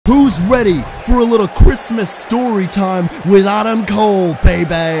Who's ready for a little Christmas story time with Adam Cole,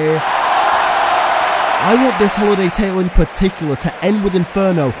 baby? I want this holiday tale in particular to end with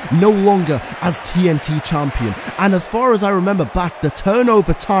Inferno no longer as TNT Champion. And as far as I remember back, the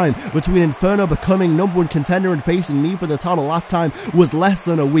turnover time between Inferno becoming #1 contender and facing me for the title last time was less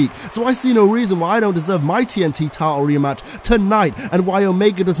than a week. So I see no reason why I don't deserve my TNT title rematch tonight, and why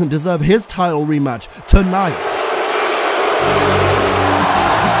Omega doesn't deserve his title rematch tonight.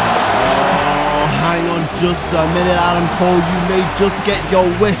 Hang on just a minute, Adam Cole, you may just get your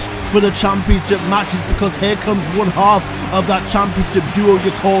wish for the championship matches, because here comes one half of that championship duo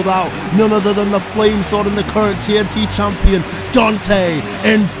you called out, none other than the Flame Sword and the current TNT Champion, Dante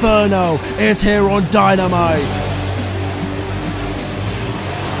Inferno, is here on Dynamite.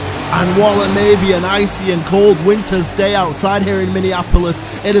 And while it may be an icy and cold winter's day outside here in Minneapolis,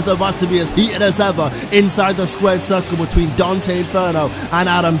 it is about to be as heated as ever inside the squared circle between Dante Inferno and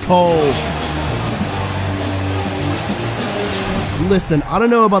Adam Cole. Listen, I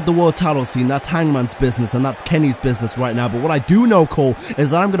don't know about the world title scene, that's Hangman's business and that's Kenny's business right now, but what I do know, Cole, is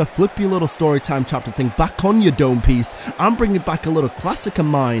that I'm going to flip your little story time chapter thing back on your dome piece. I'm bringing back a little classic of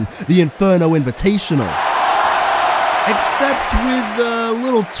mine, the Inferno Invitational. Except with a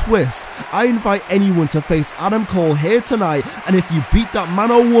little twist. I invite anyone to face Adam Cole here tonight, and if you beat that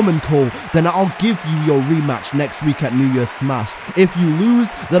man or woman, Cole, then I'll give you your rematch next week at New Year's Smash. If you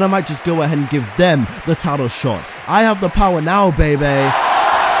lose, then I might just go ahead and give them the title shot. I have the power now, baby.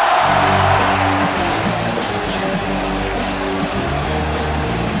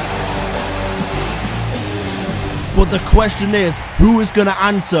 But the question is, who is gonna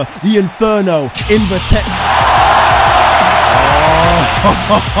answer the Inferno Invitational?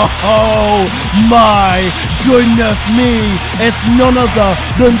 Oh my goodness me, it's none other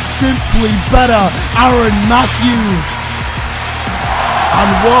than simply better Aaron Matthews. And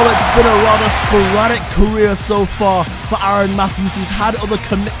while it's been a rather sporadic career so far for Aaron Matthews, he's had other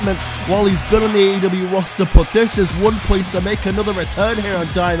commitments while he's been on the AEW roster, but this is one place to make another return here on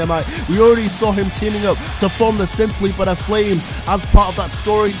Dynamite. We already saw him teaming up to form the Simply Better Flames as part of that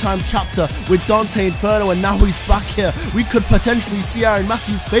Storytime chapter with Dante Inferno, and now he's back here. We could potentially see Aaron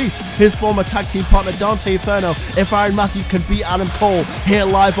Matthews face his former tag team partner Dante Inferno if Aaron Matthews can beat Adam Cole here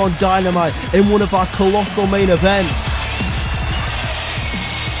live on Dynamite in one of our colossal main events.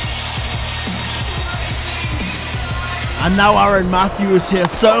 And now Aaron Matthews here,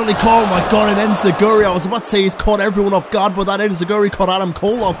 certainly caught, oh my god, an enziguri. I was about to say he's caught everyone off guard, but that enziguri caught Adam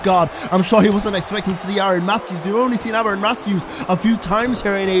Cole off guard. I'm sure he wasn't expecting to see Aaron Matthews. We've only seen Aaron Matthews a few times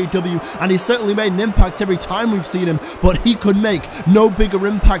here in AEW, and he's certainly made an impact every time we've seen him, but he could make no bigger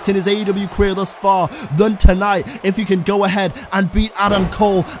impact in his AEW career thus far than tonight if he can go ahead and beat Adam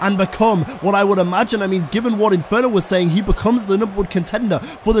Cole and become what I would imagine, I mean, given what Inferno was saying, he becomes the #1 contender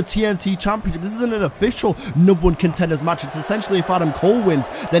for the TNT Championship. This isn't an official #1 contenders match. It's essentially if Adam Cole wins,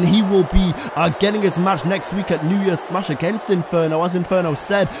 then he will be getting his match next week at New Year's Smash against Inferno, as Inferno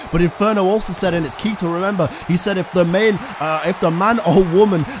said. But Inferno also said, and it's key to remember, he said if the man or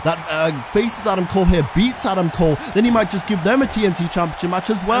woman that faces Adam Cole here beats Adam Cole, then he might just give them a TNT Championship match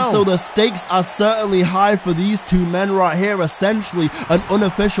as well. And so the stakes are certainly high for these two men right here. Essentially an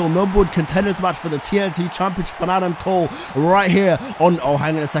unofficial #1 contenders match for the TNT Championship on Adam Cole right here on, oh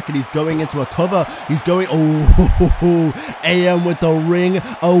hang on a second, he's going into a cover, he's going, oh, AM with the ring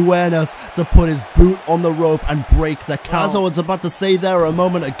awareness to put his boot on the rope and break the count. As I was about to say there a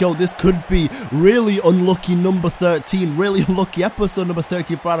moment ago, this could be really unlucky number 13, really unlucky episode number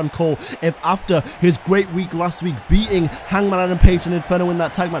 13 for Adam Cole if after his great week last week beating Hangman Adam Page and Inferno in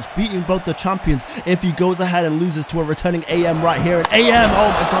that tag match, beating both the champions, if he goes ahead and loses to a returning AM right here, and AM, oh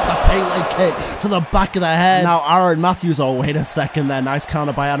my god, the Pele kick to the back of the head. Now Aaron Matthews, oh wait a second there, nice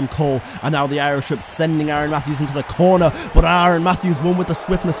counter by Adam Cole, and now the Irish Whip sending Aaron Matthews into the corner. But Aaron Matthews won with the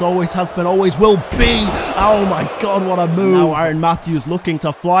swiftness, always has been, always will be. Oh my god, what a move. Now Aaron Matthews looking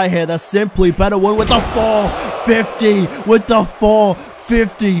to fly here. The Simply Better one with the 450, with the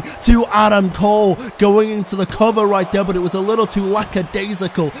 450 to Adam Cole, going into the cover right there, but it was a little too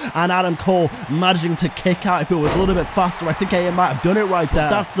lackadaisical, and Adam Cole managing to kick out. If it was a little bit faster, I think AM might have done it right there.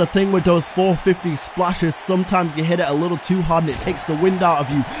 But that's the thing with those 450 splashes, sometimes you hit it a little too hard and it takes the wind out of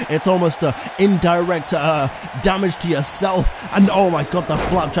you. It's almost a indirect damage to yourself. And oh my god, the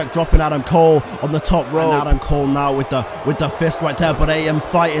flapjack dropping Adam Cole on the top row. And Adam Cole now with the fist right there, but AM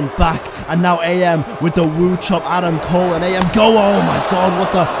fighting back, and now AM with the woo chop Adam Cole, and AM go, oh my god,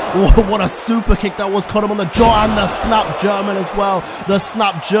 God, what a super kick that was. Caught him on the jaw, and the snap German as well. The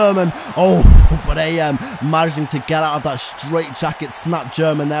snap German. Oh, but AM managing to get out of that straight jacket snap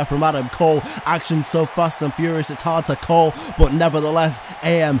German there from Adam Cole. Action so fast and furious, it's hard to call, but nevertheless,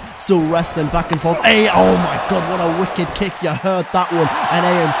 AM still wrestling back and forth. Oh my God, what a wicked kick. You heard that one. And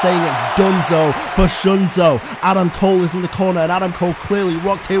AM saying it's donezo for Shunzo. Adam Cole is in the corner, and Adam Cole clearly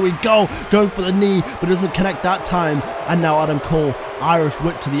rocked. Here we go, going for the knee, but doesn't connect that time. And now Adam Cole, Irish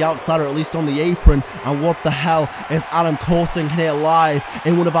whip to the outside, or at least on the apron. And what the hell is Adam Cole thinking here live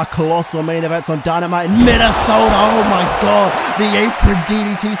in one of our colossal main events on Dynamite in Minnesota? Oh my God, the apron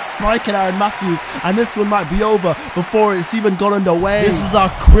DDT spiking Aaron Matthews, and this one might be over before it's even got underway. This is our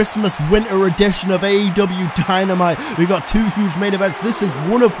Christmas winter edition of AEW Dynamite. We got two huge main events. This is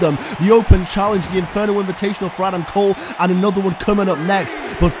one of them, the Open Challenge, the Inferno Invitational for Adam Cole, and another one coming up next.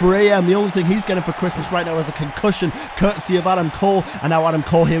 But for AM, the only thing he's getting for Christmas right now is a concussion, courtesy of Adam Cole. And now Adam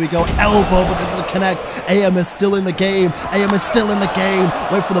Cole, here we go, elbow, but it doesn't connect. AM is still in the game. AM is still in the game.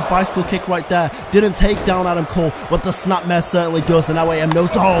 Went for the bicycle kick right there. Didn't take down Adam Cole, but the snapmare certainly does. And now AM knows,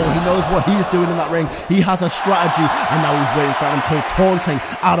 he knows what he's doing in that ring. He has a strategy, and now he's waiting for Adam Cole, taunting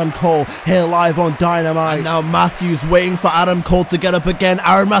Adam Cole here live on Dynamite. And now Matthews waiting for Adam Cole to get up again.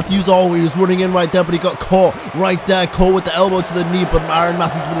 Aaron Matthews, he was running in right there, but he got caught right there. Cole with the elbow to the knee, but Aaron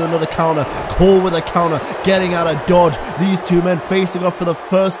Matthews with another counter. Cole with a counter, getting out of dodge. These two men facing off for the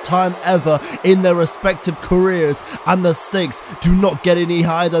first time ever in their respective careers, and the stakes do not get any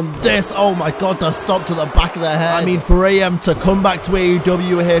higher than this. Oh my God, the stop to the back of the head. I mean, for AM to come back to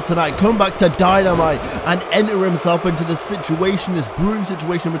AEW here tonight, come back to Dynamite, and enter himself into the situation, this brewing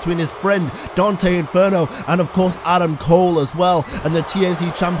situation between his friend Dante Inferno and of course Adam Cole as well, and the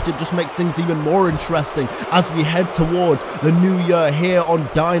TNT Championship just makes things even more interesting as we head towards the new year here on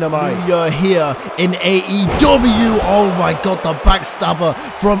Dynamite. New year here in AEW. Oh my God, the backstabber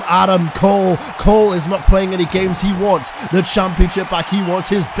from Adam Cole. Cole is not playing any games. He wants the championship back. He wants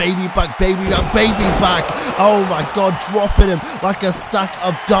his baby back, baby back. Oh my God, dropping him like a stack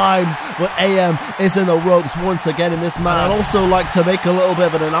of dimes. But AM is in the ropes once again in this match. I'd also like to make a little bit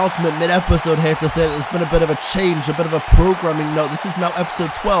of an announcement mid-episode here to say that there's been a bit of a change, a bit of a programming note. This is now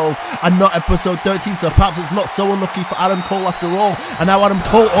episode 12 and not episode 13, so perhaps it's not so unlucky for Adam Cole after all. And now Adam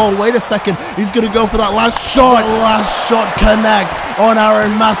Cole, wait a second, he's gonna go for that last shot. Last shot connects on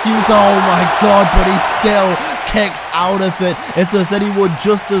Aaron Matthews. Oh my God, but he still kicks out of it. If there's anyone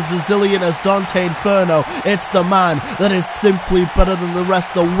just as resilient as Dante Inferno, it's the man that is simply better than the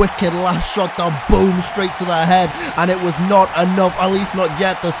rest. The wicked last shot, the boom straight to the head, and it was not enough, at least not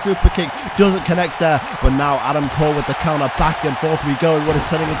yet. The super kick doesn't connect there, but now Adam Cole with the counter, back and forth we go, and what is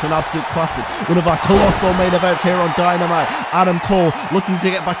turning into an absolute classic, one of our colossal main events here on Dynamite. Adam Cole looking to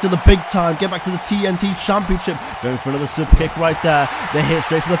get back to the big time, get back to the TNT Championship, going for another super kick right there. The hit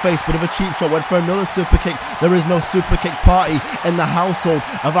straight to the face, bit of a cheap shot, went for another super kick. There is no super kick party in the household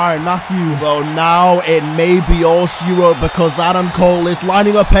of Aaron Matthews. Well, now it may be all she wrote, because Adam Cole is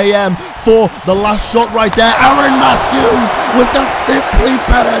lining up AM for the last shot right there. Aaron Matthews with the simply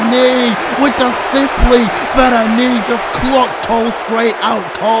better knee, just clocked Cole straight out.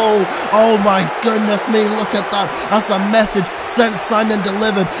 Cole, oh my goodness me, look at that. That's a message sent, signed and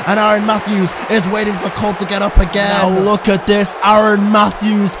delivered, and Aaron Matthews is waiting for Cole to get up again. Now look at this, Aaron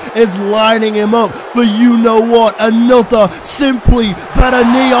Matthews is lining him up for you know what, another simply better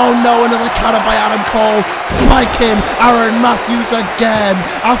knee. Oh no, another counter by Adam Cole, spiking Aaron Matthews again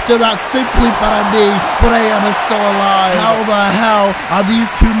after that simply better knee, but AM is still alive. How the hell are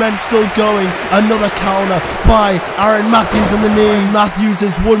these two men still going? Another counter by Aaron Matthews in the knee. Matthews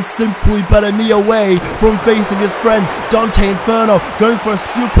is one simply better knee away from facing his friend Dante Inferno, going for a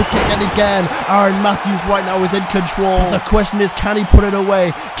super kick, and again Aaron Matthews right now is in control. The question is, can he put it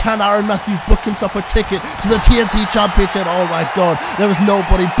away? Can Aaron Matthews book himself a ticket to the TNT Championship? Oh my God, there is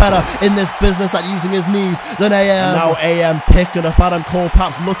nobody better in this business at using his knees than AM. And now AM picking up Adam Cole,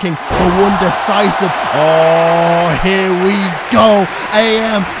 perhaps looking for one decisive. Oh, here we go.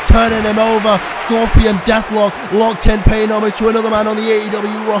 AM turning him over. Scorpion Deathlock locked in, paying homage to another man on the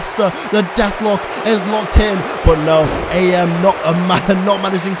AEW roster. The Deathlock is locked in, but no, AM not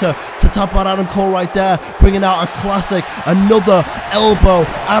managing to tap out Adam Cole right there, bringing out a classic, another elbow.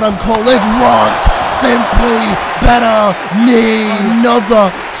 Adam Cole is rocked. Simply better knee,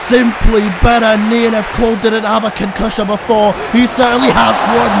 another simply better knee, and if Cole didn't have a concussion before, he certainly has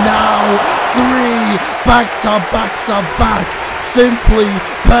one now. 3 back to back simply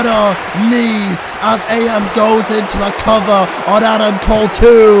better knees as AM goes into the cover on Adam Cole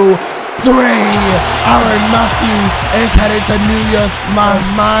 2. 3. Aaron Matthews is headed to New Year's Smash.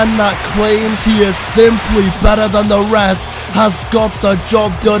 The man that claims he is simply better than the rest has got the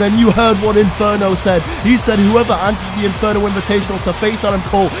job done, and you heard what Inferno said. He said whoever answers the Inferno Invitational to face Adam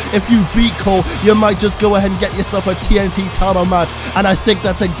Cole, if you beat Cole, you might just go ahead and get yourself a TNT title match, and I think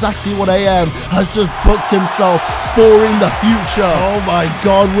that's exactly what AM has just booked himself for in the future. Oh my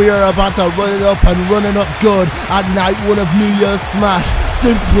god, we are about to run it up and running up good at night 1 of New Year's Smash.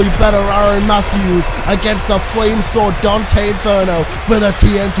 Simply better Aaron Matthews against the Flame Sword Dante Inferno for the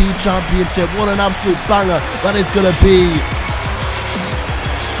TNT Championship. What an absolute banger that is going to be.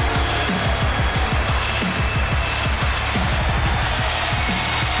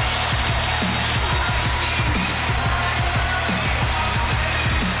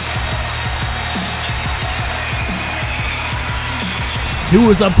 He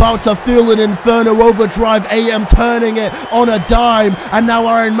was about to feel an Inferno overdrive, AM turning it on a dime, and now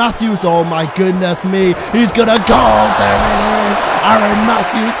Aaron Matthews, oh my goodness me, he's gonna go, there it is, Aaron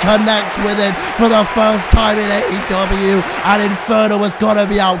Matthews connects with it for the first time in AEW, and Inferno has gotta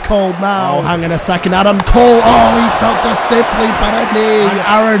be out cold now. Oh, hang on a second, Adam Cole, oh, he felt the simply better knee, and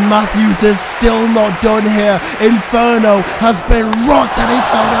Aaron Matthews is still not done here. Inferno has been rocked, and he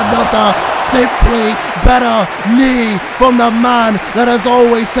felt another simply better knee from the man that has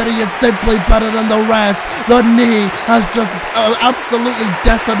always said he is simply better than the rest. The knee has just absolutely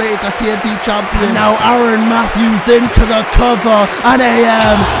decimated the TNT Champion. And now Aaron Matthews into the cover, and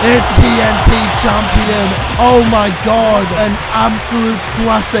AM is TNT Champion. Oh my god, an absolute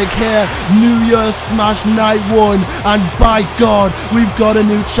classic here. New Year's Smash Night 1, and by god, we've got a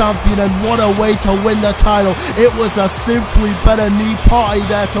new champion, and what a way to win the title. It was a simply better knee party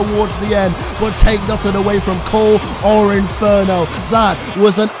there towards the end, but take nothing away from Cole or Inferno. That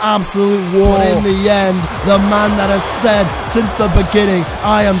was an absolute war. But in the end, the man that has said since the beginning,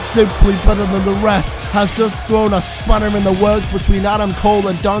 I am simply better than the rest, has just thrown a spanner in the works between Adam Cole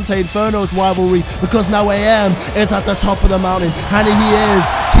and Dante Inferno's rivalry, because now AM is at the top of the mountain, and he is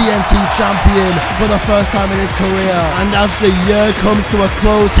TNT Champion for the first time in his career. And as the year comes to a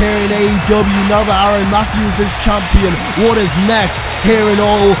close here in AEW, now that Aaron Matthews is champion, what is next here in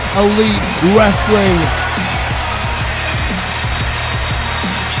All Elite Wrestling?